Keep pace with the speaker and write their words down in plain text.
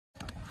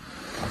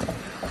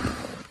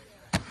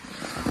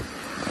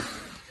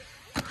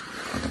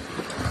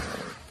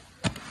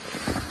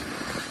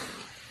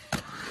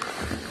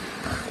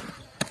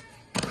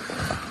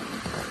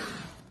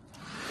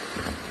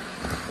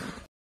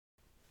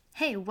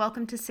Hey,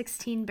 welcome to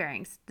 16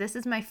 Bearings. This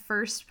is my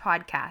first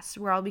podcast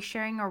where I'll be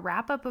sharing a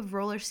wrap up of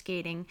roller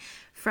skating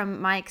from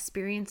my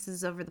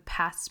experiences over the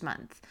past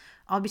month.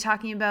 I'll be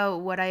talking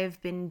about what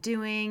I've been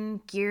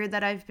doing, gear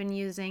that I've been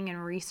using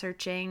and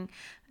researching,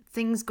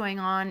 things going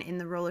on in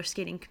the roller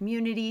skating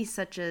community,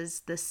 such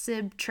as the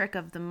SIB trick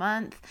of the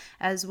month,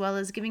 as well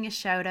as giving a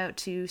shout out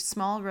to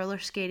small roller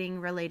skating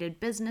related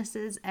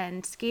businesses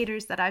and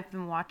skaters that I've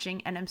been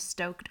watching and am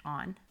stoked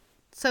on.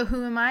 So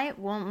who am I?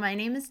 Well, my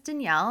name is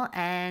Danielle,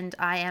 and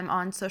I am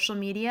on social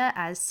media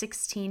as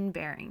 16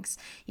 Bearings.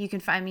 You can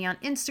find me on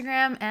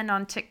Instagram and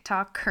on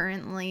TikTok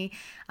currently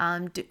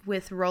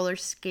with roller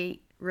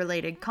skate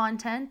related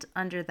content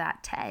under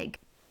that tag.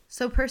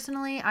 So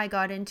personally, I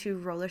got into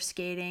roller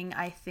skating,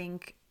 I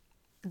think,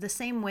 the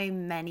same way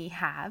many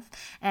have,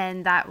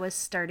 and that was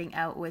starting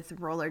out with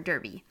roller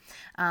derby.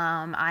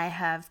 I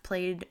have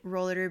played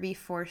roller derby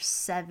for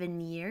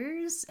 7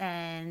 years,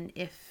 and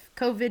if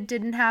COVID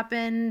didn't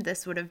happen,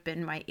 this would have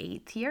been my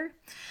 8th year.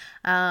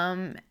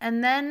 And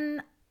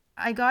then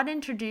I got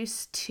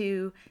introduced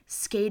to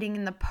skating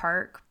in the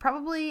park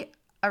probably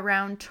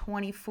around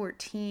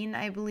 2014,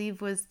 I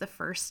believe, was the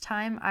first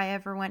time I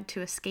ever went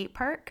to a skate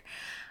park.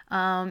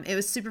 It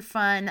was super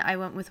fun. I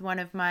went with one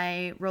of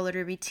my roller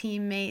derby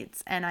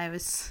teammates, and I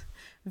was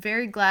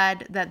very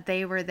glad that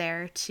they were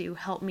there to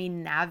help me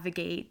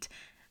navigate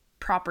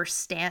proper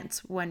stance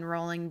when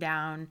rolling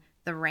down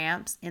the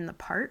ramps in the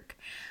park.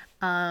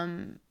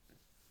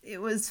 It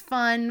was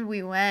fun.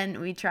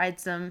 We tried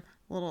some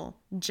little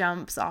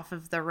jumps off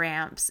of the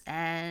ramps,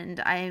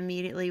 and I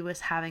immediately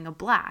was having a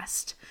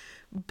blast.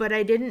 But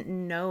I didn't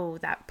know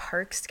that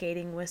park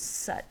skating was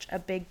such a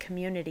big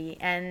community,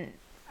 and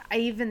I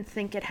even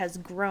think it has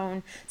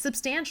grown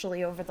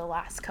substantially over the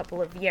last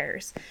couple of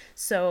years.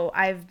 So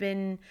I've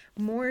been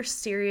more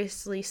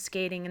seriously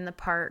skating in the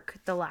park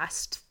the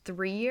last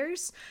 3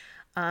 years.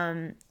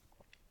 Of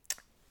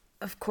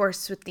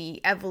course, with the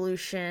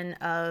evolution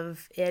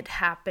of it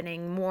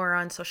happening more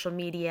on social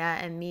media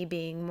and me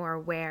being more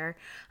aware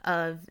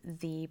of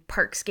the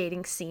park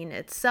skating scene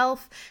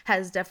itself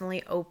has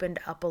definitely opened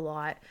up a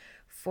lot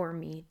for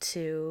me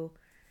to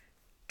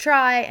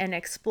try and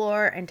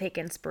explore and take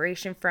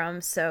inspiration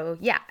from. So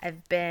yeah,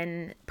 I've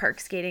been park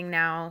skating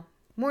now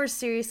more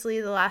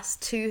seriously the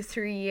last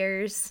 2-3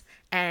 years,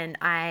 and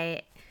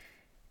I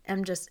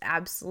am just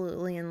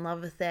absolutely in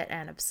love with it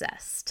and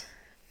obsessed.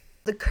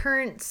 The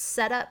current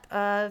setup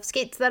of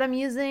skates that I'm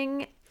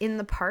using in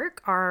the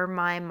park are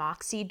my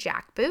Moxie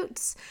Jack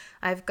boots.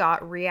 I've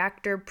got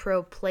Reactor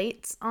Pro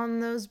plates on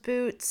those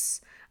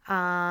boots,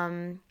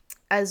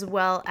 as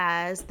well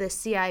as the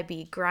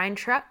CIB grind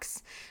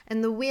trucks.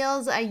 And the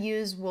wheels I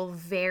use will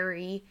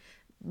vary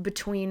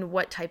between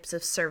what types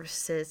of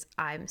surfaces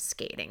I'm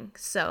skating.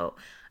 So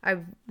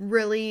I've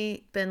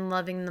really been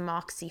loving the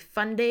Moxie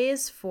Fun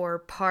Days for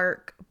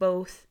park,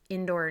 both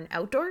indoor and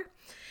outdoor.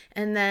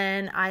 And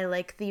then I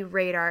like the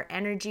Radar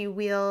Energy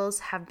wheels,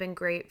 have been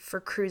great for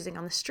cruising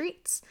on the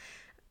streets.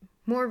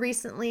 More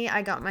recently,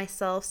 I got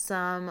myself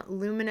some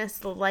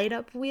Luminous light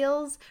up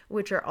wheels,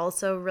 which are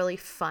also really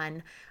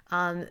fun.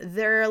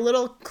 They're a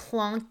little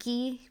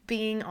clunky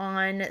being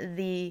on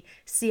the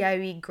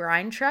CIB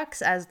grind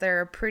trucks, as they're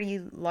a pretty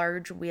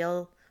large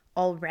wheel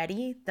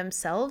already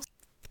themselves.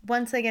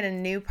 Once I get a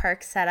new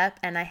park setup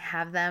and I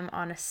have them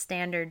on a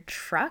standard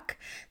truck,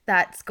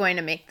 that's going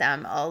to make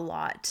them a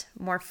lot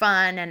more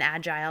fun and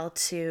agile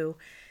to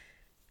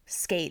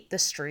skate the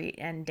street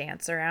and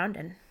dance around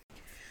in.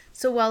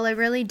 So while I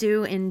really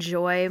do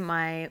enjoy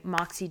my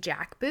Moxie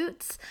Jack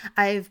boots,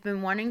 I've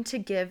been wanting to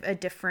give a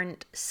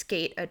different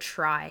skate a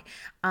try.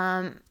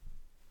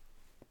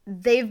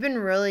 They've been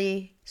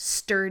really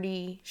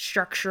sturdy,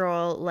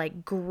 structural,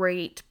 like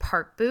great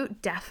park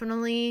boot.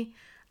 Definitely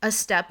a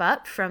step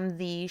up from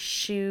the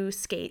shoe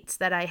skates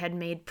that I had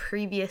made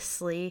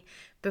previously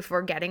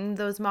before getting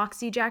those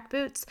Moxie Jack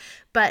boots.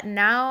 But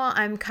now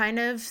I'm kind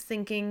of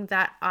thinking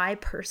that I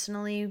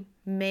personally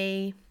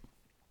may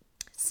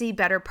see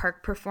better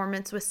park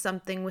performance with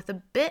something with a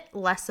bit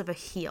less of a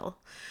heel.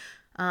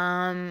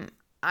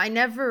 I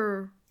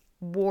never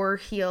wore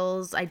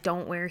heels. I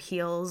don't wear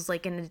heels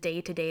like in a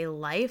day-to-day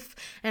life,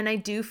 and I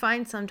do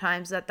find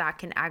sometimes that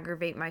can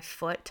aggravate my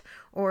foot,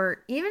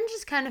 or even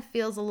just kind of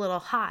feels a little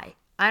high.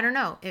 I don't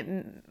know.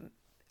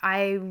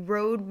 I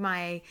rode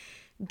my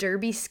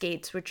derby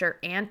skates, which are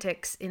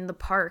Antics, in the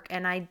park,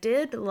 and I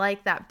did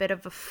like that bit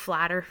of a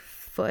flatter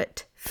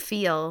foot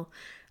feel,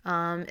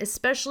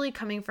 especially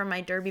coming from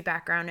my derby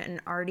background and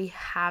already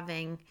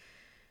having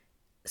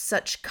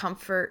such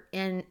comfort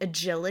in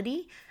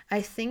agility.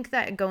 I think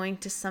that going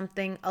to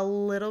something a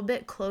little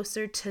bit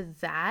closer to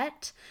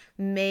that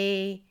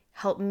may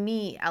help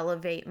me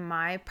elevate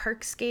my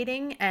park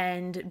skating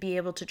and be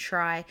able to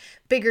try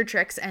bigger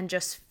tricks and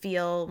just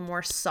feel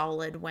more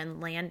solid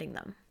when landing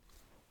them.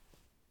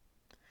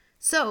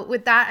 So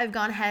with that, I've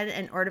gone ahead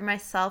and ordered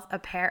myself a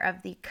pair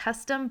of the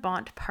custom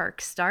Bont Park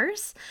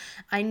Stars.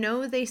 I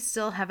know they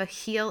still have a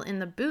heel in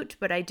the boot,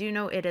 but I do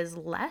know it is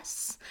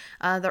less.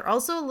 They're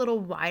also a little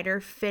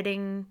wider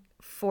fitting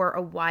for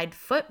a wide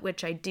foot,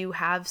 which I do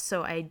have,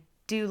 so I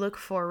do look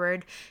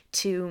forward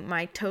to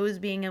my toes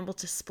being able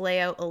to splay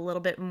out a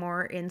little bit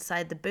more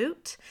inside the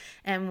boot,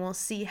 and we'll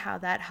see how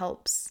that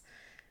helps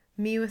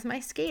me with my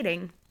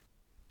skating.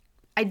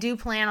 I do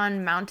plan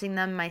on mounting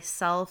them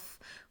myself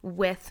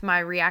with my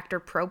Reactor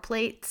Pro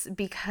plates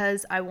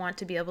because I want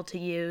to be able to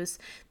use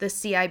the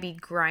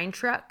CIB grind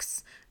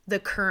trucks, the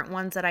current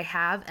ones that I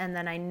have, and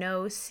then I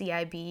know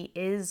CIB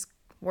is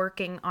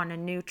working on a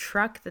new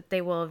truck that they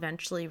will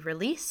eventually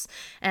release,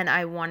 and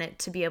I want it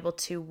to be able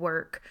to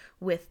work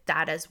with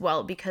that as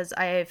well, because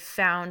I have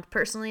found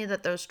personally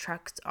that those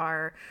trucks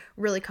are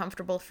really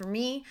comfortable for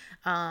me,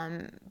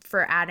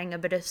 for adding a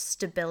bit of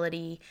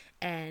stability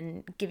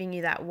and giving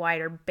you that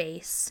wider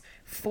base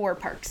for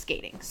park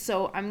skating.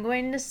 So I'm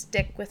going to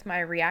stick with my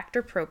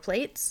Reactor Pro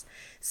plates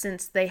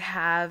since they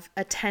have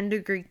a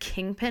 10-degree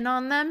kingpin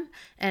on them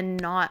and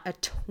not a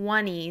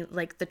 20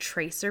 like the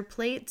Tracer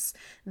plates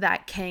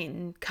that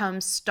can come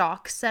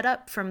stock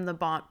setup from the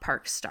Bont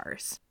Park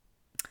Stars.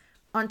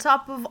 On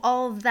top of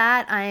all of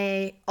that,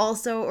 I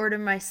also ordered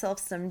myself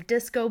some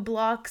Disco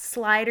Block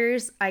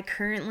sliders. I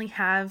currently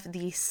have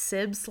the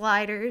SIB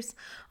sliders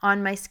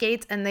on my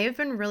skates, and they've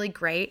been really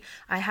great.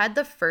 I had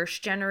the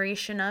first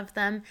generation of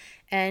them,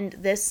 and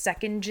this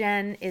second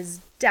gen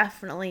is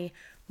definitely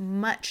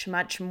much,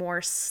 much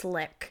more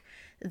slick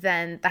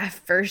than that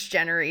first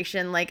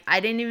generation. Like, I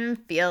didn't even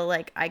feel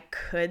like I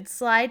could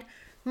slide.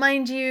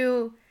 Mind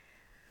you,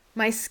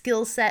 my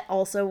skill set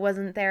also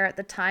wasn't there at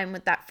the time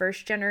with that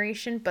first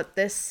generation, but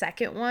this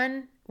second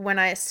one,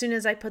 as soon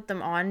as I put them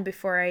on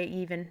before I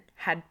even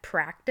had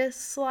practice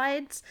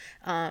slides,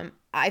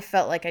 I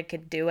felt like I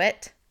could do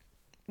it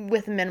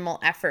with minimal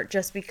effort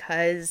just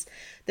because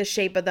the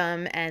shape of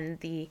them and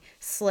the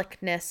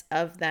slickness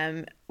of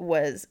them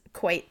was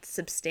quite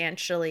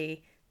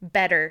substantially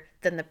better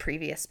than the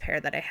previous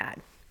pair that I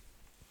had.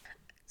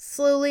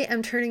 Slowly,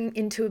 I'm turning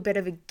into a bit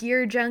of a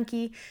gear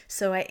junkie,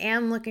 so I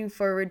am looking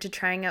forward to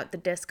trying out the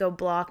Disco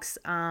Blocks.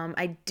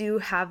 I do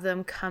have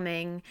them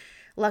coming.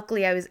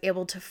 Luckily, I was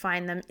able to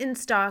find them in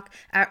stock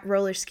at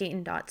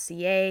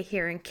rollerskating.ca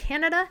here in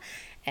Canada,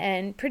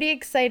 and pretty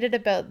excited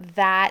about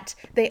that.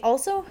 They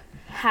also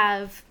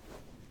have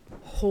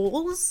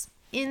holes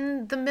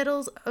in the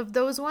middles of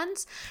those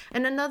ones.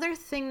 And another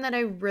thing that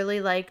I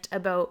really liked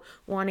about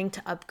wanting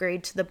to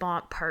upgrade to the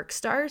Bont Park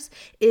Stars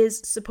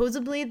is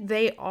supposedly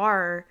they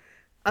are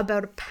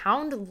about a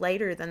pound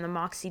lighter than the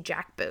Moxie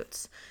Jack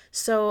boots.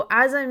 So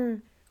as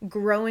I'm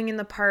growing in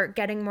the park,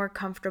 getting more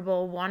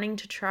comfortable, wanting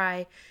to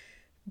try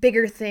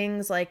bigger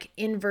things like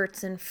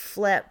inverts and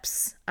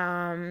flips,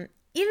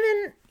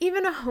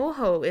 even a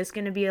ho-ho is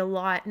going to be a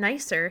lot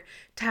nicer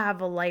to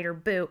have a lighter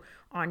boot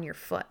on your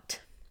foot.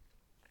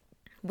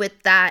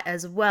 With that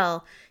as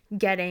well,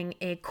 getting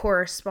a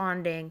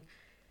corresponding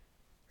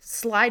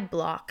slide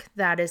block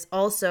that is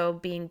also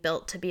being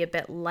built to be a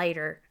bit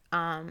lighter.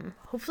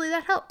 Hopefully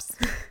that helps.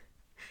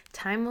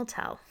 Time will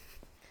tell.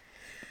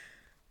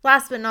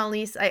 Last but not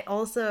least, I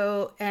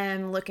also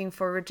am looking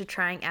forward to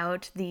trying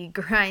out the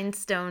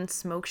Grindstone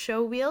Smoke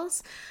Show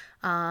wheels.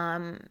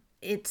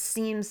 It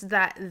seems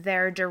that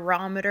their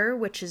durometer,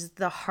 which is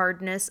the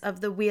hardness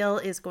of the wheel,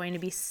 is going to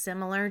be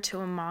similar to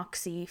a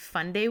Moxie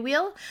Fun Day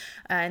wheel.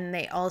 And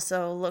they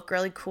also look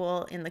really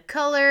cool in the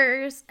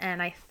colors.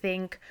 And I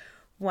think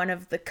one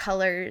of the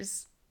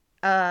colors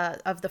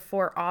of the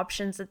 4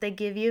 options that they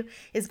give you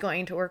is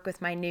going to work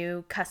with my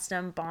new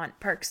custom Bont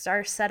Park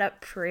Star setup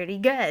pretty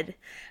good.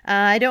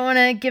 I don't want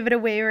to give it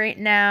away right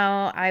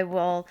now. I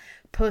will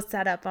post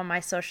that up on my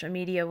social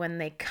media when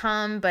they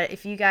come, but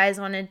if you guys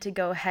wanted to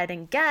go ahead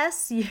and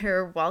guess,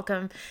 you're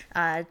welcome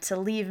to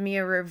leave me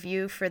a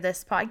review for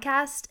this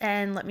podcast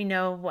and let me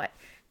know what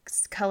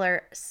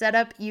color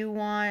setup you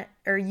want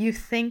or you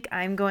think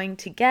I'm going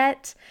to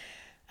get.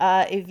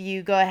 If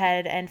you go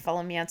ahead and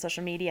follow me on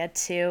social media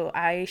too,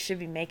 I should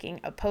be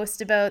making a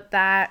post about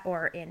that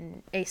or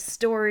in a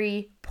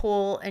story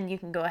poll, and you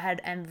can go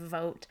ahead and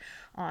vote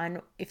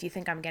on if you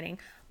think I'm getting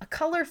a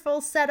colorful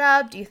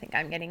setup. Do you think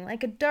I'm getting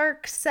like a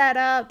dark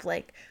setup?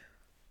 Like,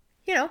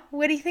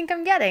 what do you think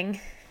I'm getting?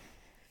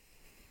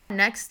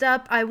 Next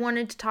up, I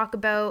wanted to talk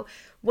about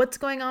what's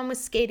going on with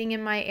skating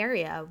in my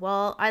area.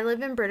 Well, I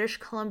live in British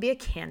Columbia,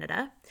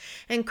 Canada,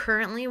 and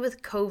currently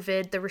with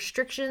COVID, the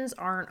restrictions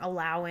aren't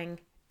allowing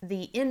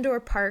the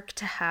indoor park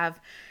to have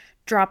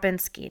drop-in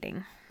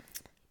skating.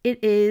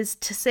 It is,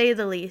 to say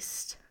the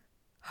least,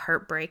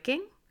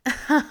 heartbreaking.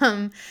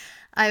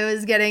 I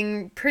was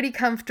getting pretty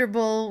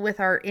comfortable with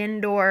our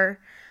indoor.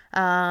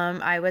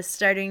 I was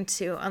starting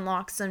to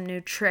unlock some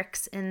new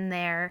tricks in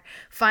there,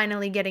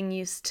 finally getting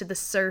used to the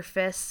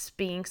surface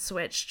being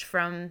switched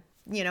from,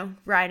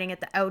 riding at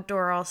the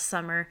outdoor all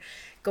summer,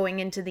 going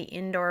into the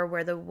indoor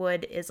where the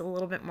wood is a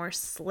little bit more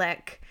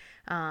slick.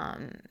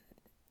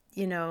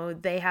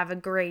 They have a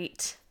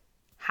great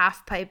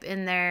half pipe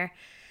in there.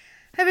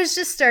 I was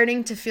just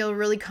starting to feel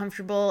really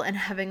comfortable and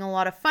having a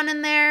lot of fun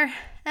in there.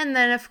 And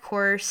then, of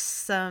course,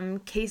 some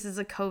cases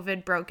of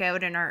COVID broke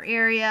out in our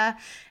area,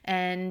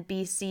 and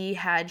BC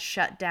had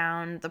shut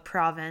down the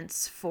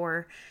province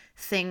for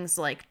things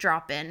like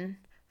drop-in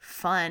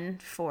fun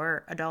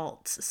for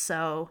adults.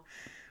 So,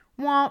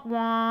 wah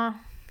wah.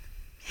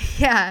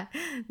 Yeah,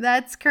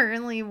 that's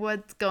currently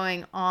what's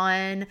going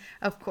on.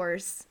 Of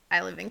course,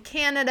 I live in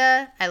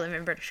Canada, I live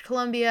in British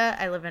Columbia,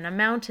 I live in a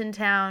mountain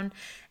town,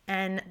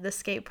 and the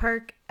skate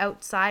park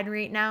outside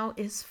right now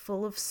is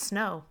full of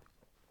snow.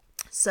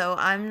 So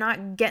I'm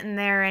not getting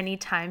there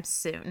anytime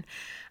soon.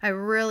 I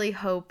really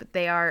hope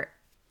they are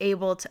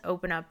able to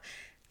open up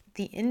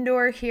the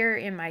indoor here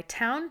in my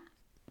town.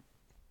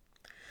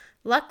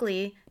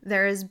 Luckily,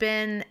 there has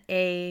been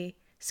a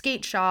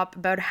skate shop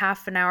about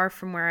half an hour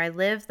from where I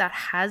live that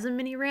has a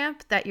mini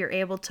ramp that you're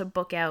able to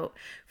book out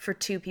for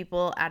 2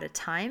 people at a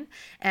time.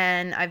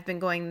 And I've been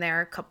going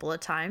there a couple of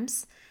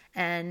times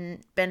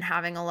and been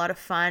having a lot of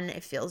fun.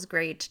 It feels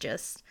great to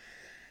just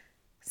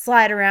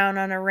slide around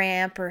on a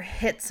ramp or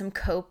hit some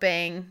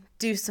coping,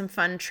 do some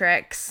fun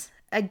tricks.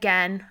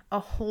 Again, a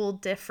whole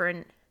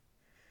different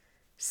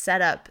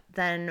setup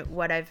than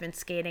what I've been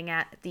skating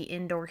at the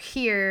indoor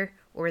here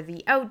or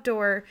the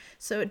outdoor.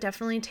 So it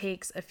definitely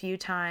takes a few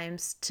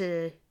times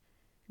to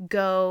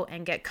go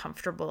and get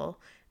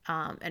comfortable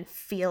and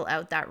feel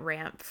out that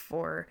ramp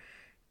for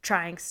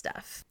trying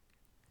stuff.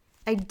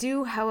 I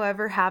do,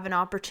 however, have an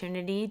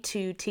opportunity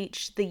to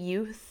teach the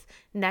youth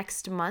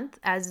next month,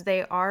 as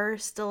they are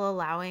still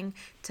allowing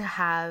to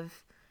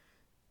have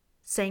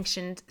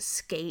sanctioned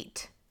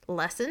skate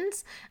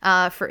lessons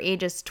for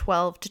ages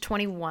 12 to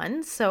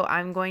 21. So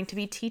I'm going to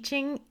be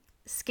teaching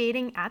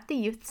skating at the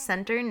youth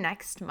center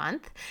next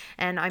month,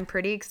 and I'm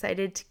pretty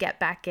excited to get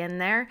back in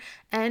there,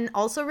 and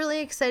also really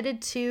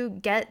excited to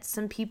get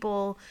some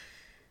people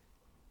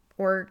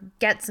or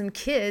get some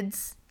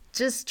kids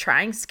just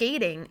trying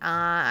skating.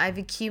 I've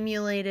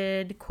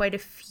accumulated quite a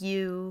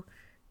few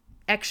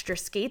extra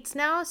skates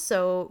now,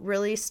 so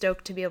really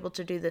stoked to be able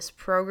to do this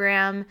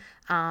program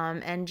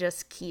and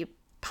just keep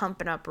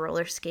pumping up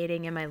roller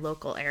skating in my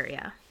local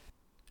area.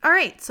 All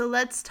right, so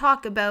let's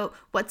talk about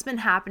what's been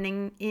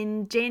happening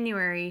in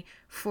January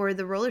for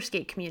the roller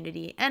skate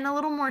community, and a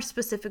little more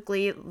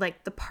specifically,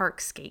 like the park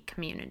skate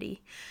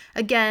community.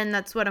 Again,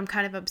 that's what I'm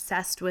kind of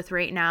obsessed with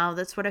right now.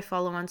 That's what I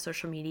follow on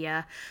social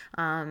media.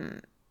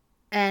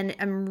 And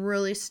I'm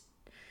really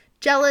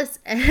jealous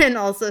and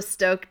also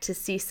stoked to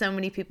see so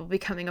many people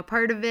becoming a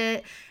part of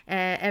it.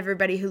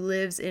 Everybody who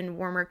lives in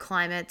warmer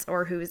climates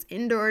or who is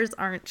indoors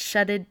aren't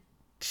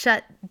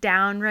shut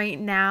down right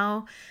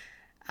now.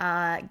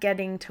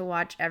 Getting to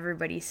watch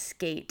everybody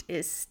skate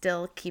is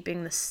still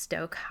keeping the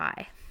stoke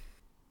high.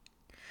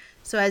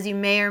 So as you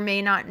may or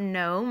may not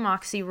know,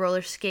 Moxie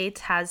Roller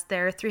Skates has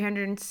their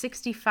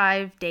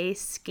 365-day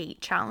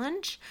skate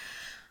challenge.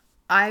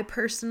 I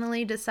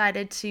personally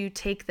decided to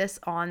take this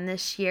on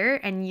this year,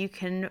 and you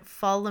can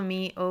follow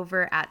me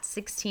over at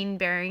 16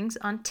 Bearings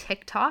on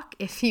TikTok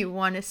if you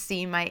want to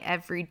see my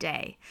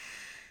everyday.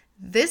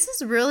 This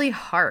is really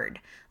hard.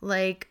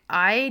 Like,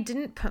 I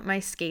didn't put my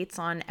skates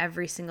on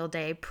every single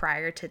day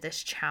prior to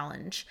this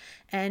challenge.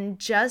 And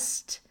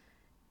just,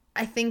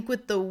 I think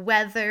with the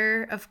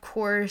weather, of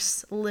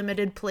course,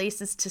 limited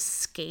places to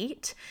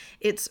skate,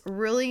 it's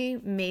really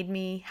made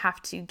me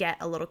have to get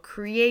a little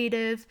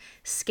creative,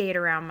 skate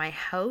around my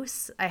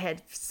house. I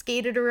had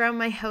skated around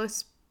my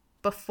house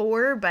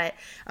before, but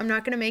I'm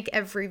not going to make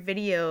every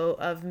video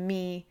of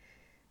me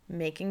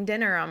making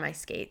dinner on my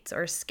skates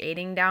or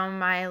skating down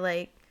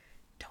my,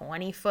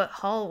 20-foot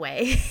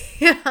hallway.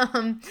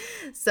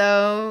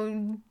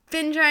 So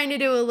been trying to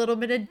do a little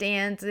bit of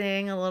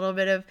dancing, a little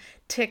bit of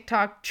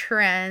TikTok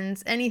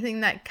trends, anything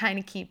that kind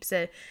of keeps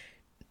it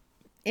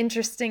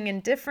interesting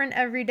and different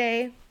every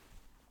day.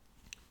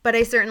 But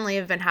I certainly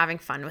have been having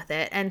fun with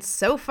it, and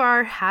so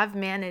far have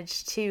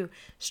managed to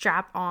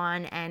strap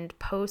on and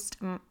post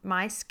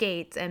my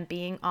skates and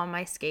being on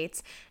my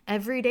skates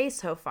every day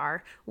so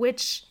far,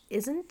 which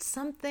isn't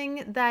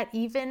something that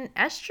even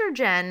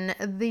Estrogen,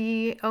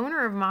 the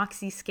owner of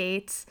Moxie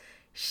Skates,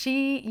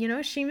 she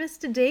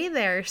missed a day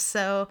there,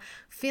 so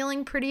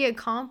feeling pretty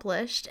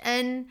accomplished.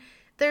 And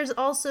there's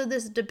also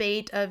this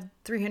debate of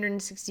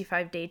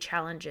 365-day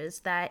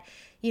challenges that,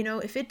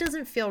 if it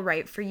doesn't feel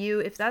right for you,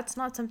 if that's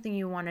not something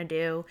you want to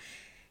do,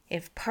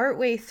 if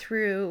partway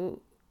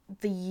through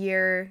the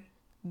year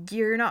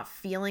you're not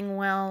feeling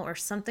well or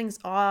something's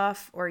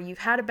off or you've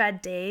had a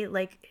bad day,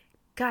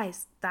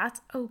 guys, that's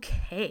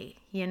okay.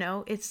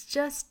 It's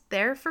just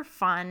there for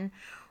fun.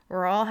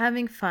 We're all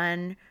having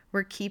fun.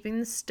 We're keeping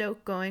the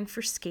stoke going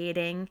for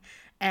skating,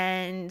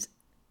 and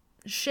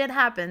shit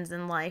happens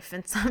in life,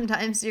 and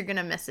sometimes you're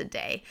gonna miss a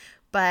day.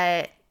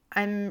 But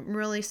I'm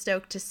really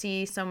stoked to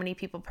see so many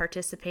people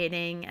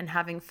participating and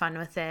having fun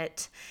with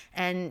it,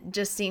 and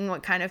just seeing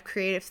what kind of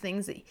creative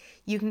things that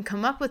you can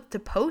come up with to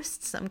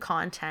post some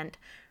content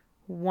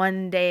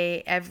one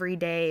day every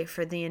day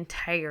for the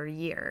entire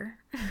year.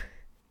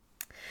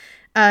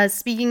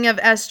 Speaking of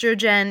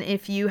Estrogen,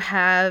 if you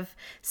have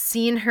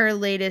seen her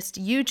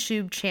latest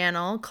YouTube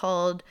channel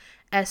called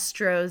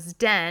Estro's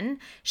Den.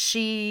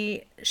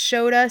 She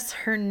showed us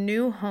her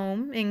new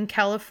home in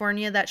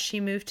California that she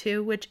moved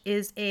to, which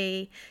is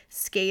a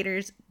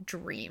skater's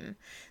dream.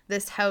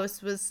 This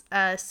house was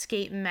a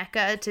skate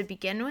mecca to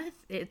begin with.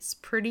 It's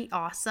pretty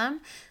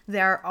awesome.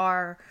 There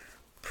are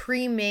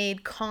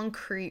pre-made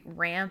concrete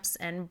ramps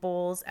and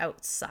bowls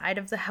outside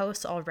of the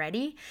house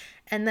already.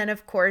 And then,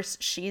 of course,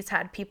 she's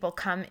had people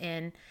come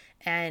in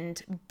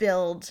and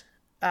build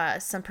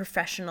some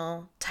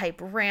professional type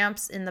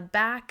ramps in the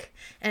back.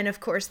 And of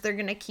course, they're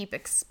going to keep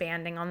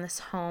expanding on this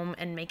home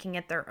and making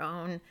it their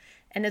own.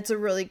 And it's a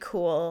really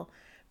cool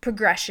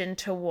progression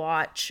to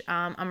watch.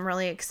 I'm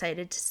really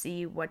excited to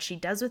see what she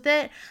does with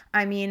it.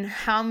 I mean,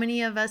 how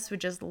many of us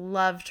would just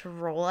love to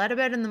roll out of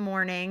bed in the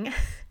morning,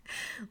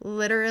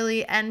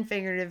 literally and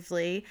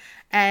figuratively,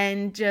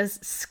 and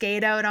just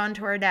skate out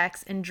onto our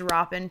decks and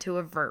drop into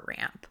a vert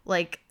ramp?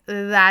 Like,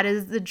 that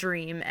is the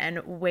dream,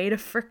 and way to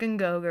frickin'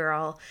 go,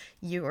 girl.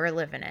 You are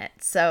living it.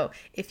 So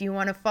if you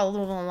want to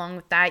follow along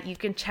with that, you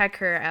can check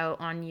her out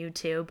on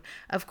YouTube.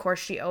 Of course,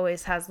 she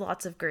always has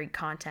lots of great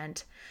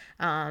content.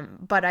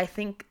 But I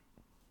think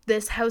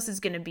this house is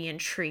going to be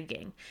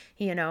intriguing.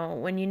 You know,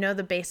 when you know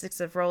the basics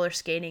of roller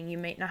skating, you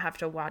may not have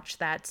to watch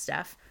that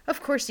stuff.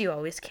 Of course, you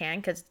always can,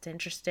 because it's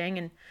interesting,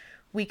 and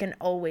we can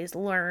always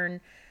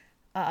learn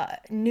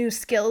new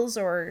skills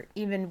or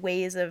even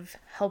ways of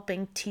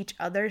helping teach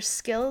others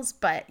skills.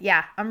 But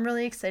yeah, I'm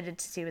really excited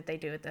to see what they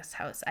do with this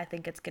house. I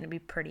think it's going to be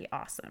pretty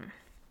awesome.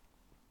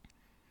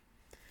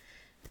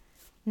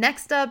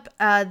 Next up,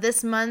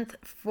 this month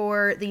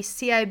for the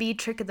CIB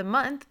trick of the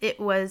month, it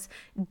was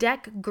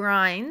deck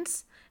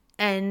grinds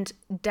and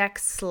deck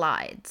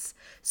slides.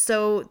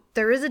 So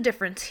there is a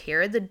difference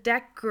here. The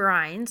deck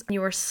grinds,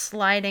 you are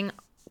sliding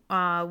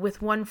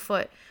with one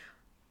foot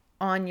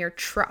on your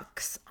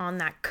trucks on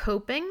that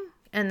coping,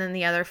 and then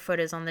the other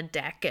foot is on the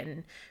deck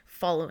and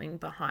following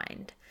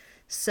behind.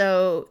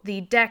 So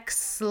the deck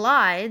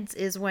slides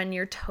is when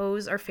your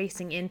toes are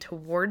facing in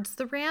towards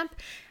the ramp,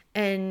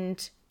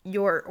 and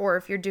or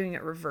if you're doing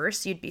it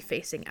reverse, you'd be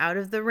facing out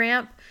of the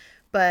ramp,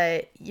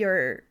 but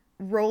you're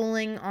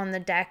rolling on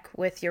the deck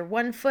with your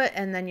one foot,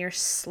 and then you're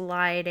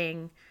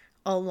sliding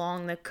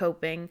along the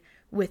coping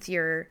with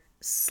your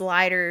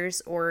sliders,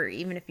 or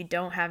even if you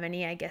don't have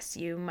any, I guess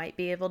you might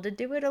be able to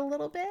do it a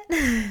little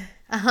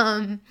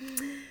bit.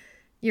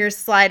 Your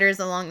sliders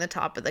along the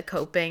top of the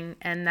coping,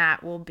 and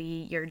that will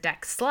be your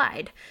deck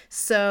slide.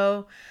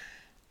 So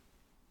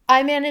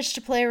I managed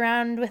to play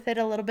around with it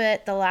a little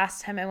bit. The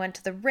last time I went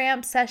to the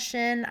ramp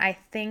session, I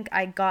think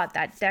I got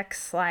that deck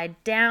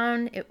slide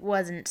down. It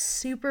wasn't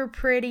super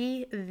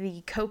pretty.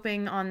 The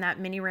coping on that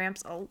mini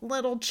ramp's a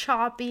little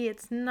choppy.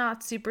 It's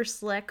not super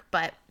slick,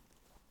 but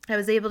I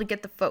was able to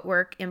get the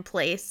footwork in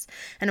place,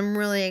 and I'm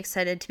really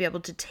excited to be able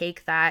to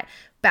take that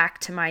back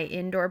to my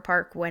indoor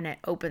park when it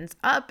opens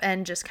up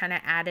and just kind of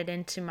add it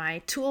into my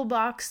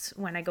toolbox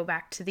when I go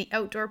back to the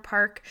outdoor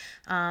park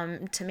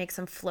to make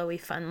some flowy,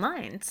 fun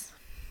lines.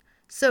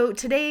 So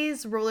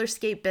today's roller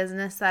skate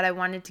business that I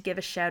wanted to give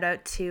a shout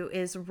out to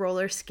is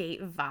Roller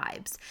Skate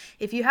Vibes.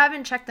 If you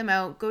haven't checked them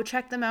out, go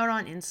check them out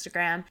on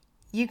Instagram.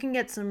 You can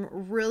get some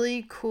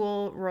really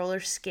cool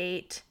roller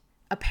skate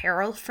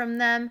apparel from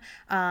them.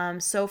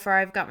 So far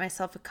I've got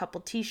myself a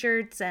couple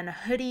t-shirts and a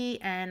hoodie,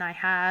 and I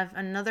have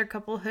another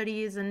couple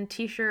hoodies and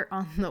t-shirt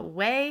on the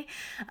way.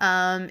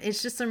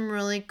 It's just some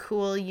really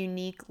cool,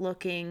 unique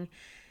looking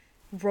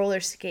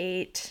roller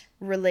skate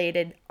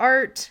related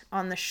art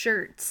on the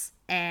shirts,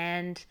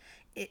 and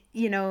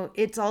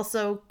it's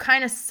also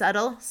kind of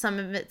subtle. Some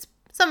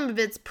of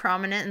it's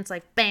prominent, and it's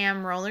like,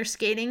 bam, roller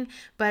skating.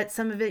 But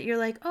some of it, you're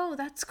like, oh,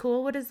 that's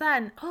cool. What is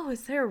that? And, oh,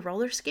 is there a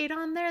roller skate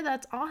on there?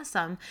 That's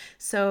awesome.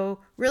 So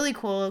really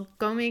cool.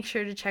 Go make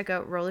sure to check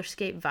out Roller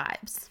Skate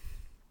Vibes.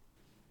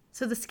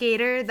 So the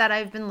skater that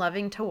I've been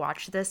loving to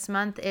watch this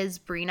month is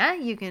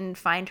Brina. You can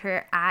find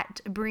her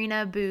at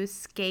Brina Boo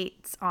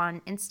Skates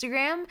on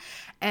Instagram.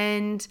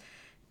 And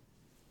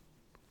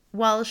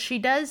while she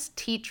does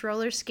teach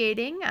roller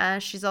skating,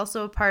 she's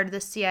also a part of the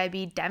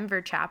CIB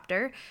Denver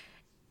chapter.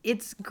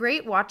 It's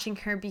great watching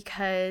her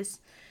because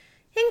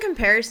in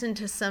comparison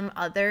to some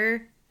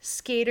other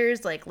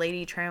skaters like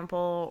Lady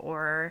Trample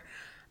or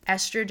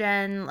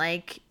Estrogen,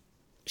 like,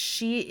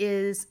 she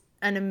is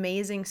an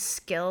amazing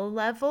skill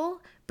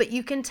level, but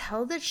you can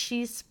tell that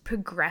she's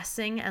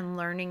progressing and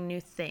learning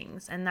new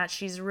things, and that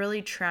she's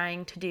really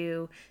trying to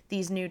do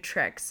these new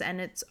tricks.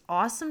 And it's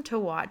awesome to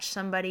watch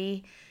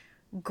somebody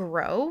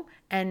grow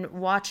and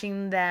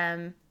watching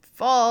them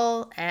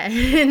fall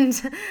and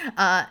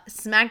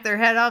smack their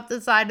head off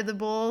the side of the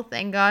bowl.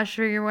 Thank gosh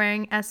for you're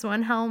wearing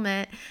S1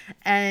 helmet,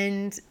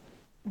 and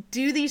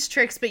do these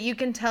tricks. But you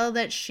can tell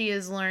that she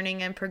is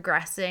learning and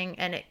progressing,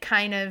 and it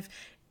kind of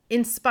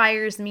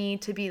inspires me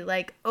to be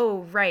like, oh,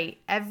 right,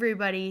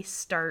 everybody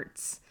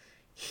starts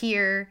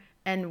here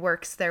and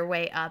works their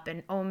way up.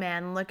 And oh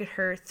man, look at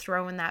her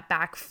throwing that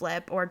back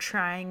flip or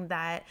trying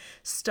that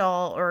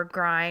stall or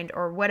grind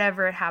or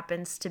whatever it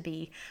happens to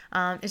be.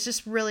 It's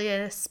just really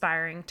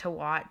inspiring to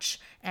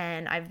watch,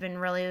 and I've been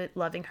really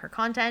loving her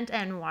content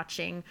and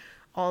watching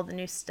all the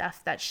new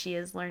stuff that she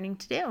is learning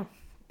to do.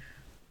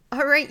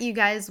 All right, you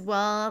guys.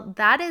 Well,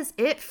 that is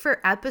it for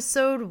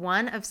episode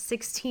 1 of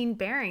 16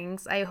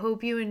 Bearings. I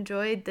hope you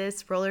enjoyed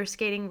this roller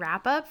skating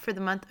wrap up for the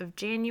month of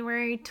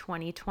January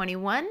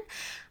 2021.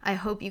 I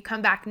hope you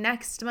come back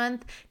next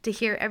month to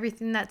hear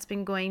everything that's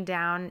been going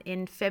down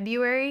in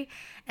February.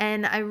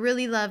 And I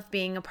really love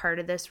being a part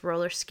of this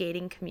roller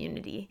skating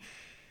community.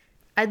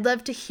 I'd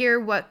love to hear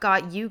what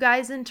got you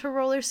guys into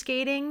roller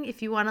skating.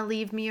 If you want to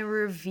leave me a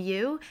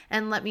review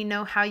and let me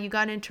know how you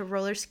got into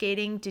roller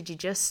skating. Did you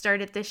just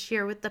start it this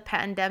year with the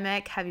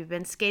pandemic? Have you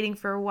been skating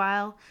for a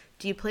while?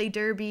 Do you play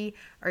derby?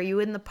 Are you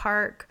in the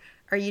park?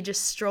 Are you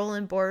just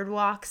strolling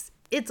boardwalks?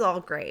 It's all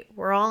great.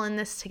 We're all in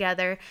this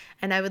together,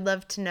 and I would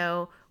love to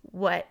know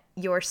what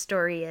your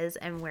story is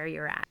and where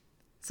you're at.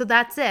 So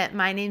that's it.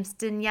 My name's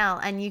Danielle,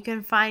 and you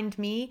can find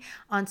me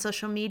on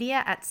social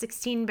media at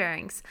 16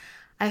 Bearings.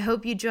 I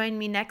hope you join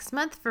me next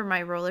month for my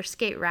roller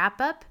skate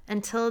wrap up.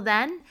 Until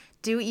then,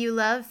 do what you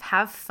love,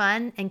 have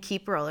fun, and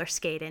keep roller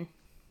skating.